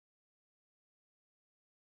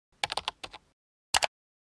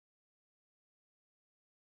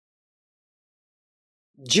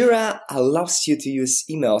JIRA allows you to use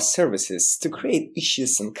email services to create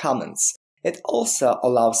issues and comments. It also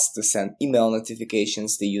allows to send email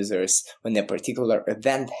notifications to users when a particular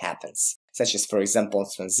event happens, such as, for example,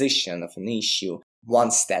 transition of an issue,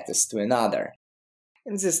 one status to another.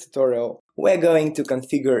 In this tutorial, we're going to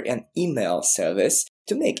configure an email service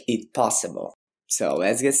to make it possible. So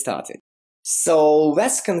let's get started. So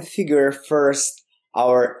let's configure first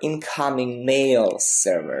our incoming mail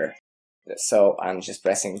server. So I'm just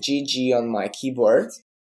pressing GG on my keyboard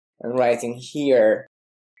and writing here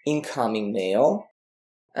incoming mail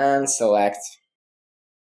and select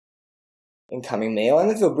incoming mail,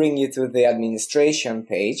 and it will bring you to the administration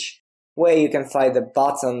page where you can find the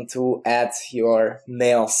button to add your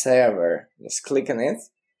mail server. Just click on it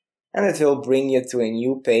and it will bring you to a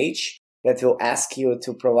new page that will ask you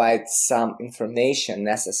to provide some information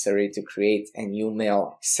necessary to create a new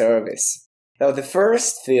mail service. So the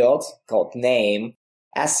first field, called name,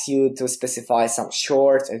 asks you to specify some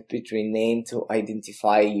short and between name to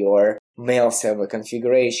identify your mail server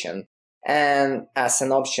configuration. And as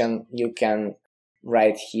an option, you can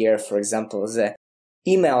write here, for example, the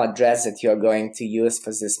email address that you're going to use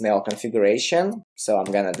for this mail configuration. So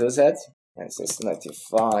I'm gonna do that. And just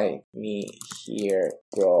notify me here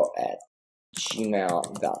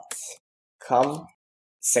bro@gmail.com.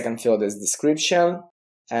 Second field is description.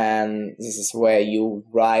 And this is where you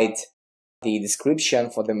write the description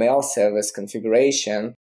for the mail service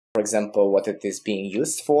configuration, for example, what it is being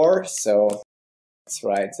used for. So let's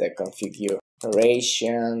write the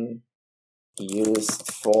configuration used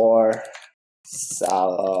for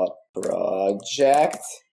Sala project.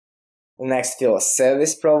 The next field is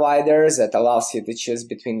service providers, that allows you to choose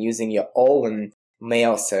between using your own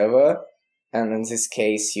mail server, and in this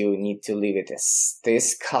case you need to leave it as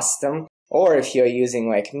this custom. Or if you're using,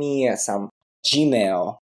 like me, some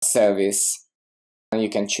Gmail service, you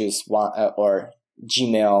can choose one or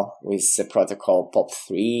Gmail with the protocol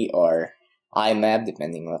POP3 or IMAP,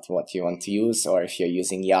 depending on what you want to use. Or if you're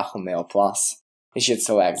using Yahoo Mail Plus, you should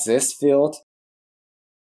select this field.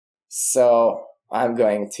 So I'm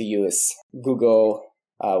going to use Google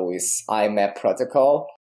with IMAP protocol.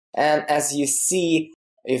 And as you see,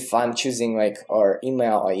 if I'm choosing or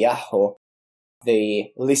email or Yahoo,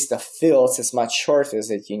 the list of fields is much shorter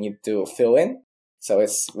that you need to fill in. So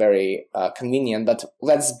it's very convenient, but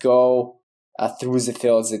let's go through the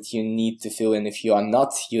fields that you need to fill in if you are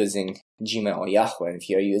not using Gmail or Yahoo, and if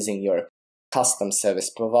you're using your custom service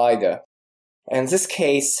provider. In this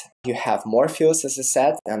case, you have more fields, as I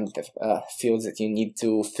said, and the fields that you need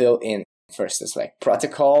to fill in first is like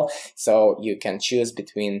protocol. So you can choose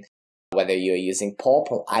between whether you're using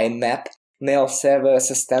POP or IMAP mail server as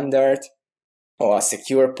a standard, or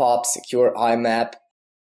secure POP, secure IMAP.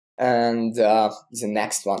 And the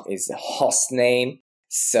next one is the host name.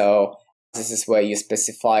 So this is where you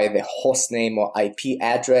specify the host name or IP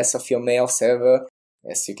address of your mail server.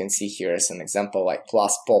 As you can see here as an example, like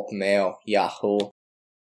plus POP mail, Yahoo.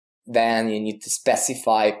 Then you need to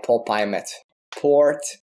specify POP IMAP port.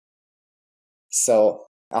 So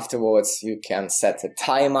afterwards you can set a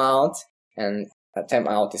timeout, and a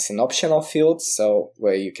timeout is an optional field, so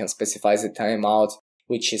where you can specify the timeout,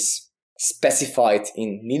 which is specified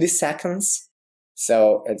in milliseconds.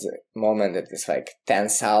 So at the moment it is like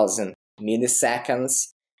 10,000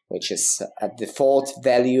 milliseconds, which is a default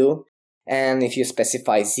value. And if you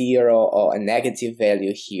specify 0 or a negative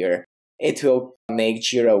value here, it will make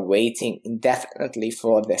JIRA waiting indefinitely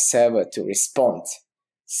for the server to respond.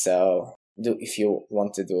 So if you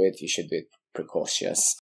want to do it, you should do it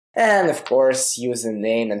precautious. And of course,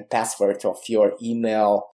 username and password of your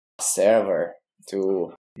email server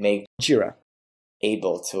to make JIRA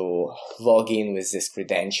able to log in with these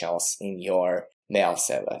credentials in your mail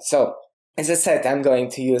server. So as I said, I'm going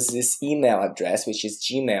to use this email address, which is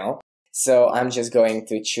Gmail. So I'm just going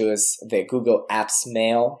to choose the Google Apps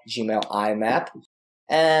Mail Gmail IMAP.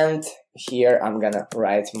 And here I'm gonna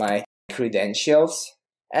write my credentials.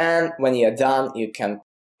 And when you're done, you can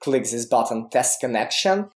click this button, Test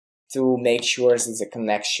Connection, to make sure that the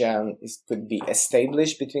connection could be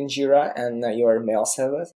established between JIRA and your mail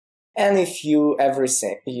server. And if you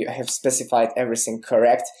have specified everything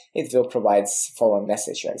correct, it will provide the following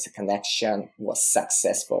message, like the connection was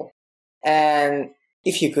successful. And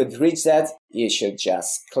if you could reach that, you should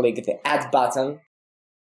just click the Add button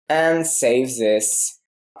and save this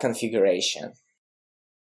configuration.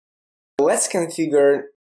 Let's configure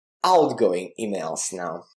outgoing emails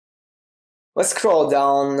now. Let's scroll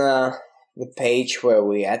down the page where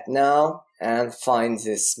we're at now and find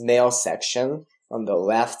this mail section on the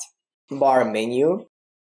left bar menu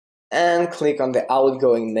and click on the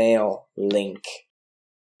outgoing mail link.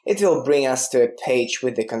 it will bring us to a page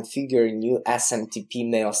with the Configure New SMTP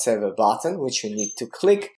Mail Server button, which we need to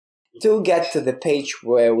click to get to the page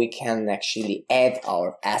where we can actually add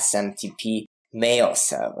our SMTP mail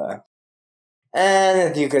server.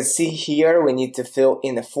 And you can see here we need to fill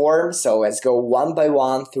in a form, so let's go one by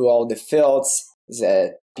one through all the fields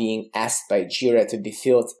that being asked by JIRA to be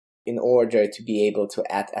filled in order to be able to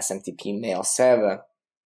add SMTP mail server.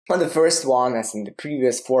 On the first one, as in the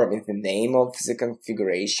previous form, is the name of the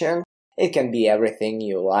configuration. It can be everything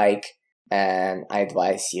you like, and I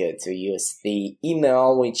advise you to use the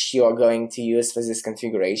email which you are going to use for this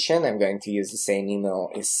configuration. I'm going to use the same email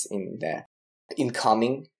as in the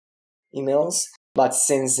incoming emails, but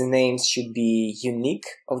since the names should be unique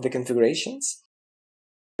of the configurations,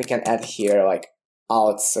 we can add here like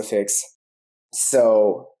out suffix,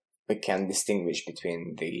 so we can distinguish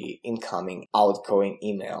between the incoming, outgoing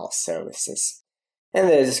email services. In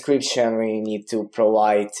the description, we need to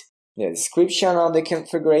provide the description of the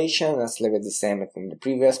configuration. Let's leave it the same as in the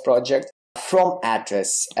previous project. From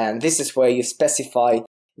address, and this is where you specify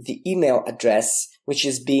the email address which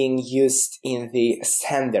is being used in the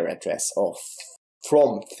sender address of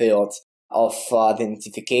from field of the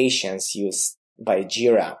notifications used by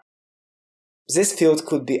JIRA. This field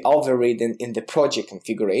could be overridden in the project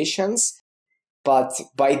configurations, but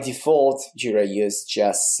by default JIRA used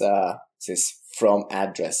just this from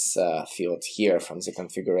address field here from the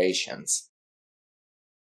configurations.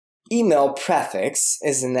 Email prefix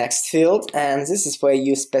is the next field, and this is where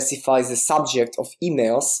you specify the subject of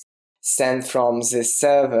emails sent from the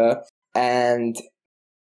server, and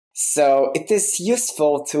so it is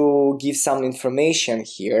useful to give some information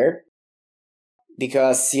here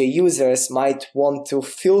because your users might want to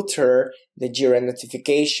filter the JIRA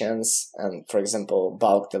notifications and, for example,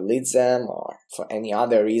 bulk delete them or for any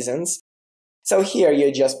other reasons. So here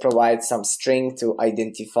you just provide some string to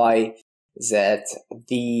identify that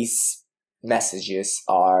these messages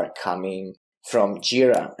are coming from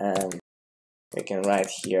JIRA, and we can write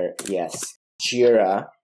here, yes, JIRA,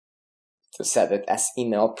 to set it as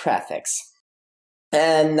email prefix.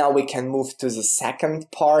 And now we can move to the second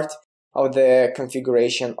part of the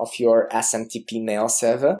configuration of your SMTP mail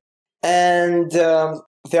server. And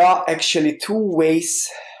there are actually two ways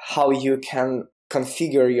how you can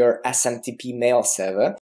configure your SMTP mail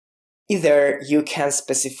server. Either you can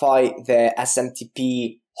specify the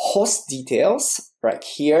SMTP host details right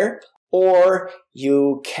here, or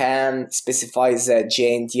you can specify the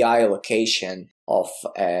JNDI location of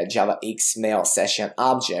a JavaX mail session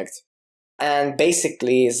object. And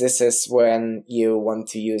basically, this is when you want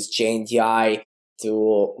to use JNDI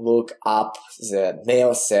to look up the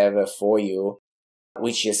mail server for you,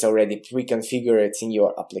 which is already pre-configured in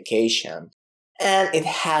your application. And it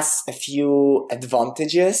has a few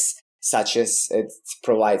advantages, such as it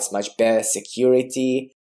provides much better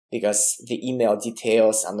security because the email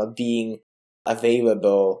details are not being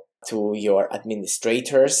available to your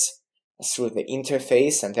administrators through the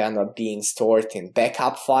interface, and they are not being stored in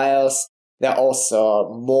backup files. There are also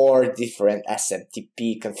more different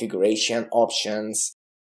SMTP configuration options,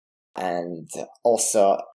 and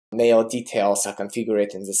also mail details are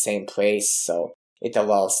configured in the same place, so it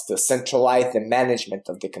allows to centralize the management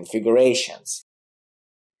of the configurations.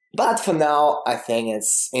 But for now, I think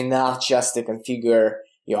it's enough just to configure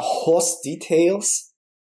your host details.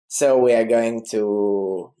 So we are going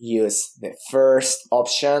to use the first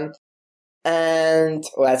option, and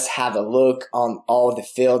let's have a look on all the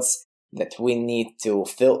fields that we need to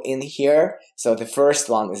fill in here. So the first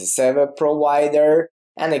one is a server provider,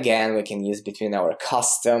 and again we can use between our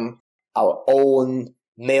custom, our own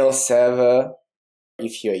mail server.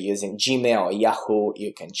 If you're using Gmail or Yahoo,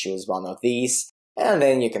 you can choose one of these, and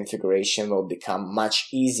then your configuration will become much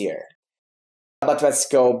easier. But let's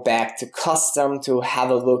go back to custom to have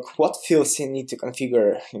a look what fields you need to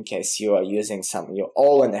configure in case you are using your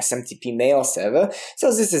own SMTP mail server. So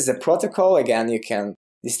this is the protocol. Again, you can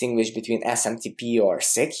distinguish between SMTP or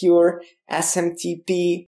secure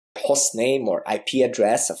SMTP, hostname or IP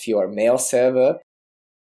address of your mail server.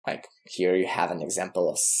 Like here you have an example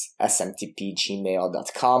of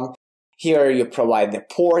smtpgmail.com. Here you provide the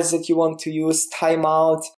ports that you want to use,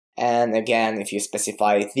 timeout, and again, if you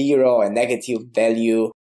specify 0 and negative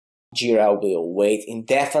value, JIRA will wait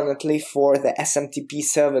indefinitely for the SMTP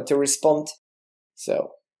server to respond.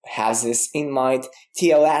 So have this in mind.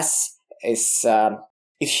 TLS is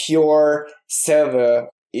if your server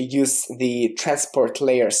use the transport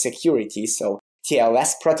layer security, so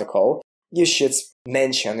TLS protocol, you should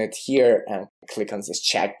mention it here and click on this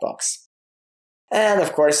checkbox. And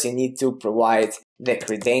of course, you need to provide the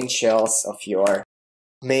credentials of your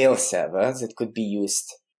mail server that could be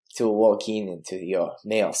used to log in into your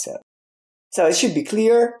mail server. So it should be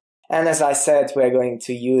clear. And as I said, we're going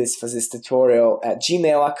to use for this tutorial a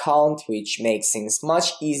Gmail account, which makes things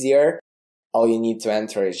much easier. All you need to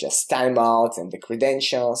enter is just timeout and the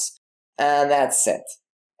credentials, and that's it.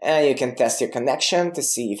 And you can test your connection to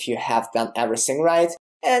see if you have done everything right.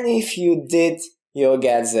 And if you did, you'll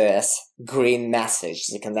get this green message,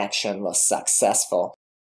 the connection was successful.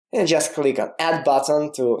 And just click on Add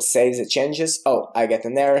button to save the changes. Oh, I get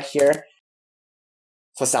an error here.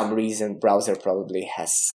 For some reason, browser probably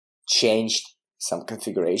has changed some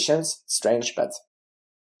configurations. Strange, but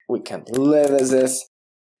we can live with this.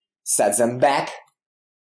 Set them back.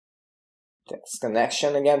 Test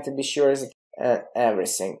connection again to be sure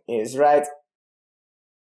everything is right.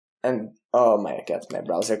 And oh my god, my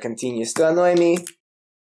browser continues to annoy me.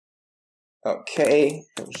 Okay,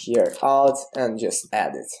 and here out and just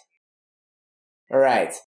add it.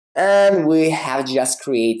 Alright, and we have just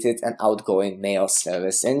created an outgoing mail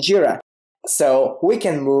service in JIRA. So we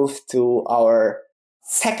can move to our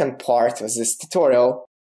second part of this tutorial,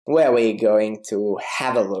 where we're going to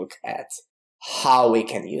have a look at how we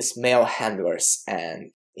can use mail handlers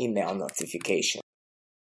and email notification.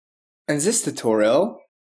 In this tutorial,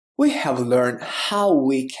 we have learned how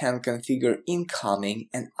we can configure incoming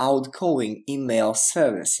and outgoing email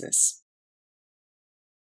services.